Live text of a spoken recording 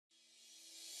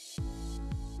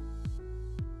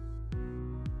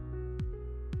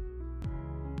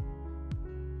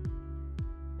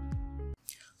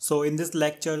So in this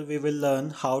lecture we will learn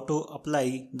how to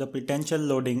apply the pretension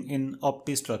loading in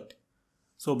Optistruct.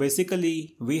 So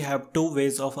basically we have two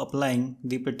ways of applying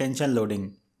the pretension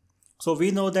loading. So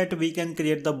we know that we can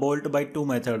create the bolt by two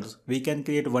methods. We can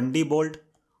create 1D bolt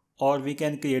or we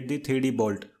can create the 3D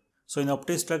bolt. So in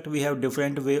Optistruct we have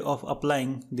different way of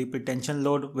applying the pretension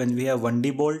load when we have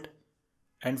 1D bolt,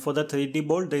 and for the 3D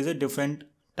bolt there is a different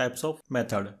types of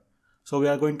method. So we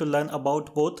are going to learn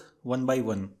about both one by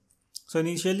one. So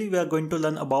initially we are going to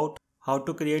learn about how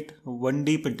to create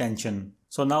 1D pretension.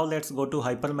 So now let's go to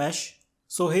Hypermesh.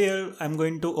 So here I'm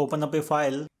going to open up a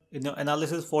file. In your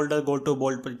analysis folder, go to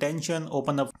bolt pretension,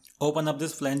 open up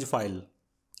this flange file.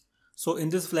 So in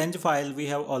this flange file we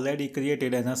have already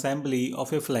created an assembly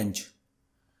of a flange.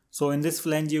 So in this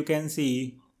flange you can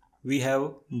see we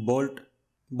have bolt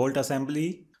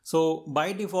assembly. So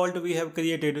by default we have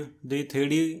created the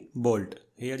 3D bolt.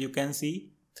 Here you can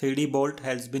see 3D bolt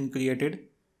has been created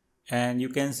and you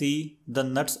can see the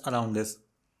nuts around this.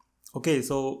 Okay,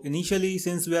 so initially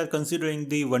since we are considering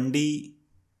the 1D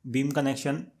beam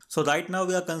connection, so right now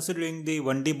we are considering the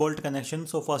 1D bolt connection.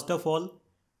 So first of all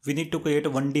we need to create a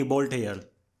 1D bolt here.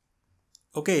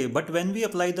 Okay, but when we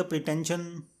apply the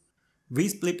pretension we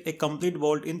split a complete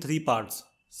bolt in three parts.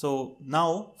 So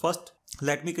now first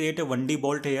let me create a 1D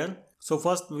bolt here. So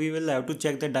first we will have to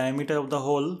check the diameter of the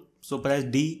hole. So press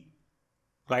D,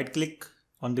 right click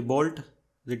on the bolt,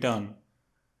 return,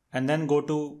 and then go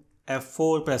to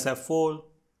F4, press F4,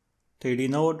 3D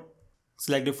node,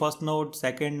 select the first node,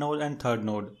 second node and third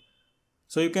node.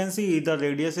 So you can see the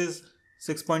radius is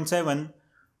 6.7.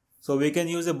 So we can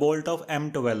use a bolt of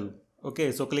M12.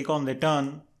 Okay, so click on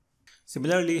return.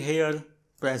 Similarly here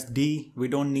press D, we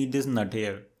don't need this nut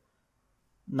here.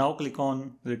 Now click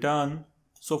on return.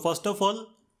 So first of all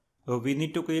we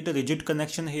need to create a rigid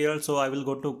connection here. So I will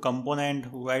go to component,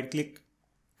 right click,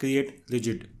 create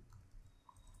rigid.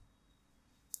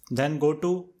 Then go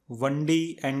to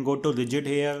 1D and go to rigid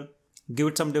here. Give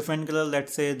it some different color.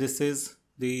 Let's say this is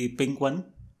the pink one.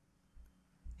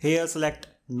 Here select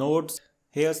nodes.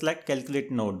 Here select calculate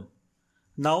node.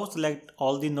 Now select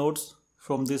all the nodes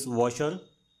from this washer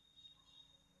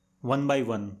one by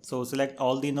one. So select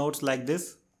all the nodes like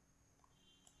this.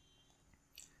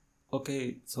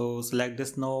 Okay, so select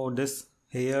this node, this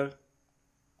here.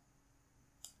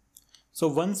 So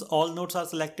once all nodes are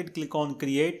selected, click on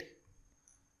create.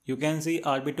 You can see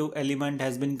RB2 element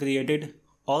has been created.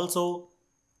 Also,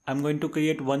 I'm going to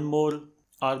create one more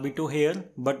RB2 here,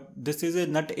 but this is a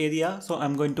nut area. So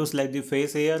I'm going to select the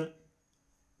face here.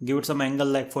 Give it some angle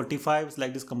like 45,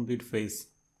 select this complete face.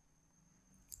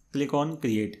 Click on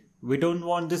create. We don't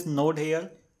want this node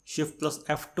here. Shift plus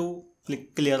F2,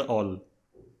 click clear all.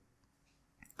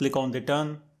 Click on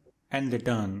return and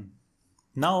return.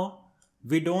 Now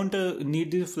we don't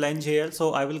need this flange here,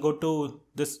 so I will go to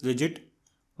this rigid,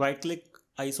 right click,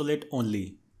 isolate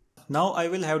only. Now I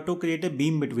will have to create a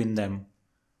beam between them,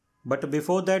 but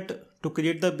before that, to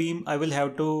create the beam I will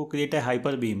have to create a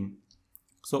hyper beam.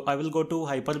 So I will go to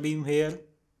hyper beam here,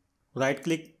 right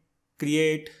click,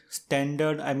 create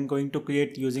standard. I'm going to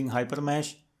create using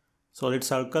Hypermesh, solid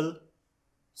circle.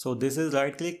 So this is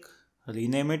right click,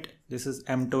 rename it. This is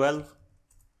M12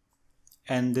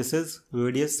 and this is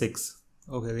radius 6.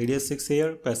 Okay, radius 6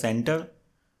 here, press enter.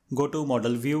 Go to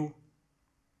model view.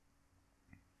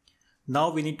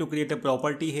 Now we need to create a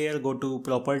property here. Go to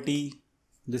property.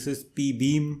 This is P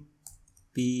beam.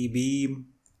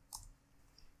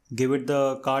 Give it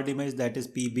the card image, that is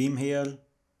P beam here.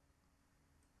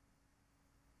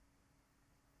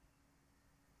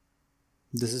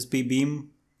 This is P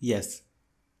beam. Yes.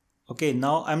 Okay,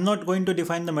 now I'm not going to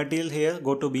define the material here.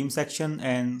 Go to beam section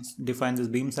and define this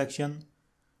beam section.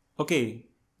 Okay,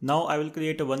 now I will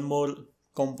create one more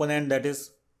component, that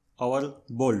is our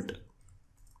bolt.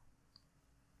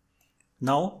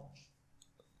 Now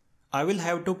I will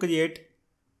have to create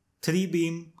 3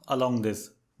 beam along this,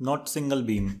 not single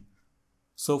beam.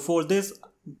 So for this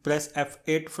press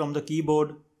F8 from the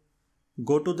keyboard.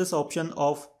 Go to this option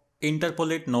of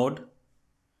interpolate node.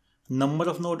 Number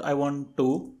of node I want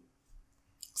 2.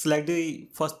 Select the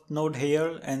first node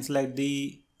here and select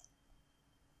the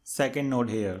second node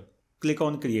here. Click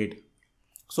on create.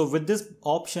 So with this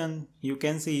option you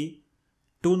can see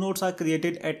 2 nodes are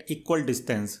created at equal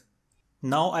distance.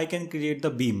 Now I can create the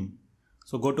beam.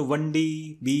 So go to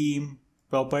 1D, beam,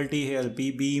 property here,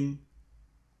 P beam,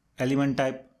 element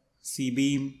type, C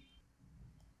beam.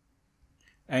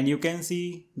 And you can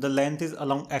see the length is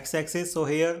along x-axis. So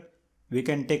here we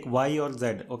can take Y or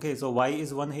Z. Okay, so Y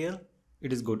is 1 here.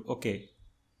 It is good. Okay.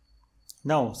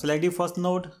 Now select the first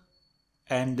node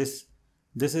and this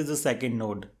is the second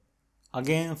node.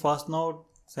 Again first node,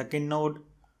 second node,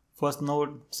 first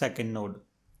node, second node.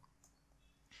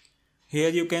 Here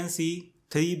you can see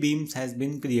 3 beams has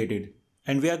been created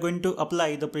and we are going to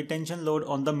apply the pretension load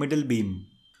on the middle beam.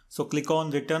 So click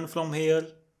on return from here.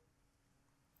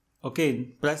 Okay,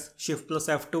 press Shift plus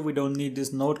F2, we don't need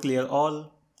this node, clear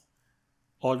all.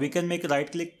 Or we can make right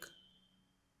click,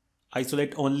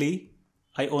 isolate only,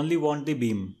 I only want the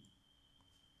beam.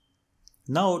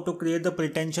 Now to create the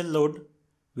pretension load,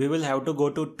 we will have to go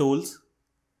to tools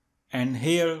and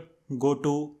here go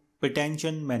to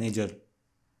pretension manager.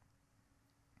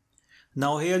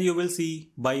 Now here you will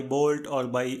see by bolt or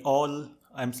by all,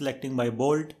 I'm selecting by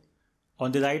bolt.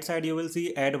 On the right side you will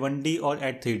see add 1D or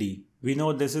add 3D. We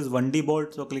know this is 1D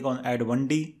bolt, so click on add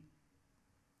 1D.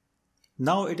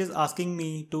 Now it is asking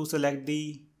me to select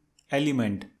the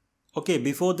element. Okay,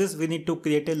 before this we need to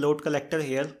create a load collector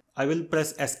here. I will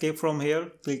press escape from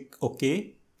here, click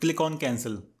OK, click on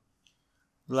cancel.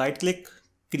 Right click,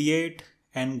 create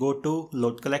and go to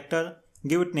load collector.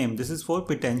 Give it name, this is for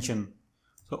pretension.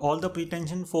 So all the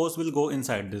pretension force will go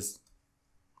inside this.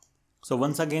 So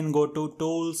once again go to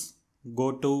tools,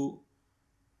 go to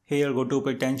here, go to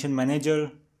pretension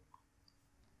manager,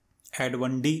 add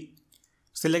 1D,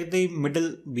 select the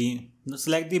middle beam,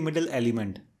 select the middle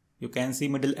element. You can see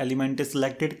middle element is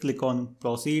selected, click on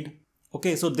proceed.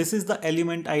 Okay, so this is the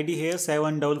element ID here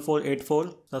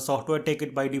 74484. The software take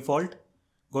it by default.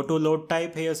 Go to load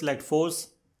type here, select force.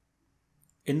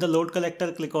 In the load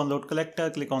collector, click on load collector,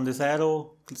 click on this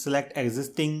arrow, select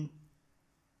existing,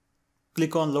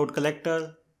 click on load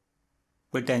collector,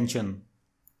 pretension,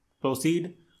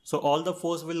 proceed. So all the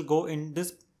force will go in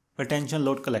this pretension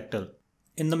load collector.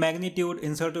 In the magnitude,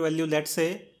 insert value, let's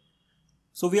say,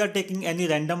 so we are taking any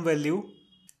random value.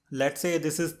 Let's say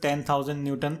this is 10,000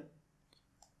 Newton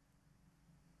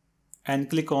and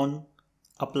click on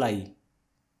apply.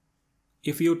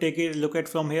 If you take a look at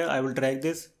from here, I will drag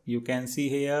this. You can see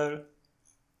here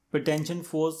pretension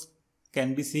force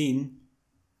can be seen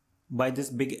by this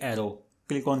big arrow.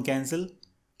 Click on cancel.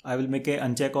 I will make a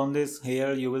uncheck on this.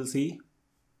 Here you will see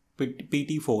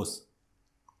PT force.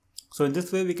 So in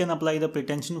this way we can apply the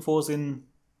pretension force in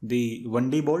the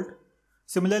 1D bolt.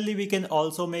 Similarly, we can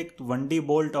also make 1D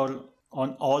bolt or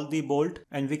on all the bolt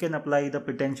and we can apply the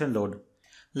pretension load.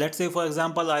 Let's say for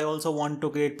example, I also want to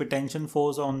create pretension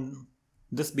force on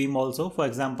this beam also. For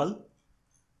example,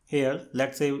 here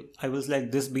let's say I will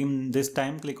select this beam this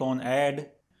time, click on add.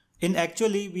 In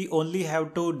actually we only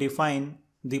have to define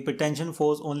the pretension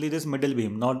force only this middle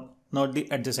beam, not the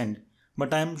adjacent.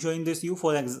 But I am showing this you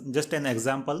for just an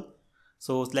example.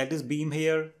 So select this beam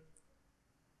here,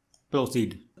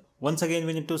 proceed. Once again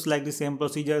we need to select the same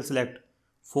procedure, select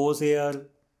force here,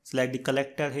 select the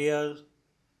collector here,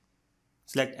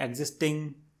 select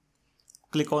existing,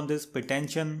 click on this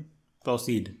pretension,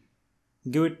 proceed.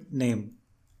 Give it name.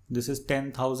 This is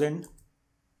 10,000.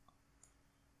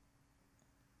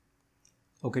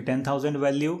 Okay, 10,000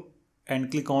 value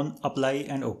and click on apply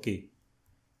and OK.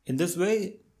 In this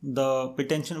way, the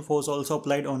pretension force also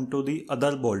applied onto the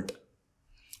other bolt.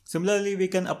 Similarly, we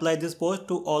can apply this force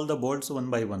to all the bolts one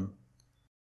by one.